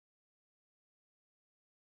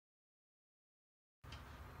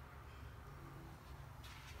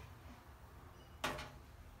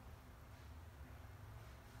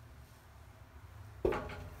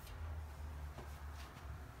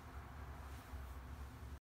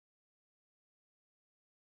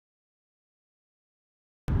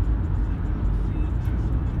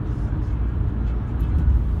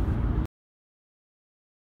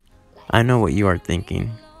I know what you are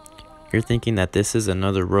thinking. You're thinking that this is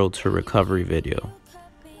another road to recovery video.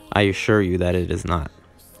 I assure you that it is not.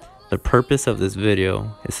 The purpose of this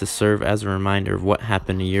video is to serve as a reminder of what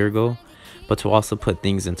happened a year ago, but to also put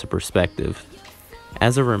things into perspective.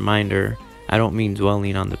 As a reminder, I don't mean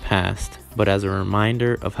dwelling on the past, but as a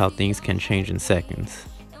reminder of how things can change in seconds.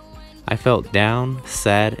 I felt down,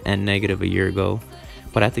 sad, and negative a year ago,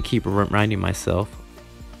 but I have to keep reminding myself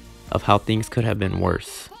of how things could have been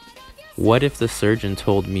worse. What if the surgeon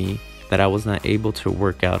told me that I was not able to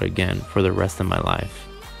work out again for the rest of my life?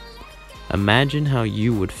 Imagine how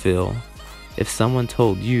you would feel if someone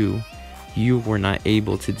told you you were not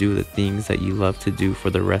able to do the things that you love to do for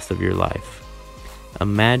the rest of your life.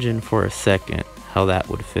 Imagine for a second how that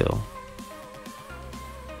would feel.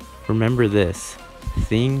 Remember this,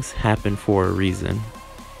 things happen for a reason.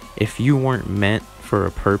 If you weren't meant for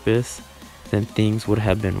a purpose, then things would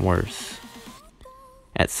have been worse.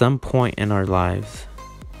 At some point in our lives,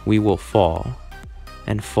 we will fall,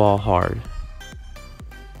 and fall hard.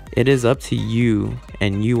 It is up to you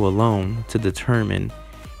and you alone to determine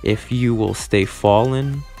if you will stay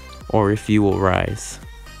fallen or if you will rise.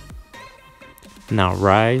 Now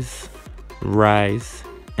rise, rise,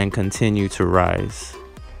 and continue to rise.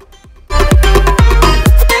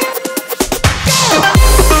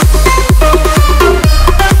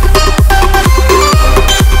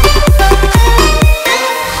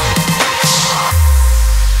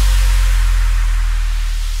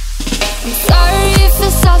 I'm sorry if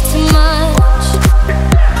it's all too much.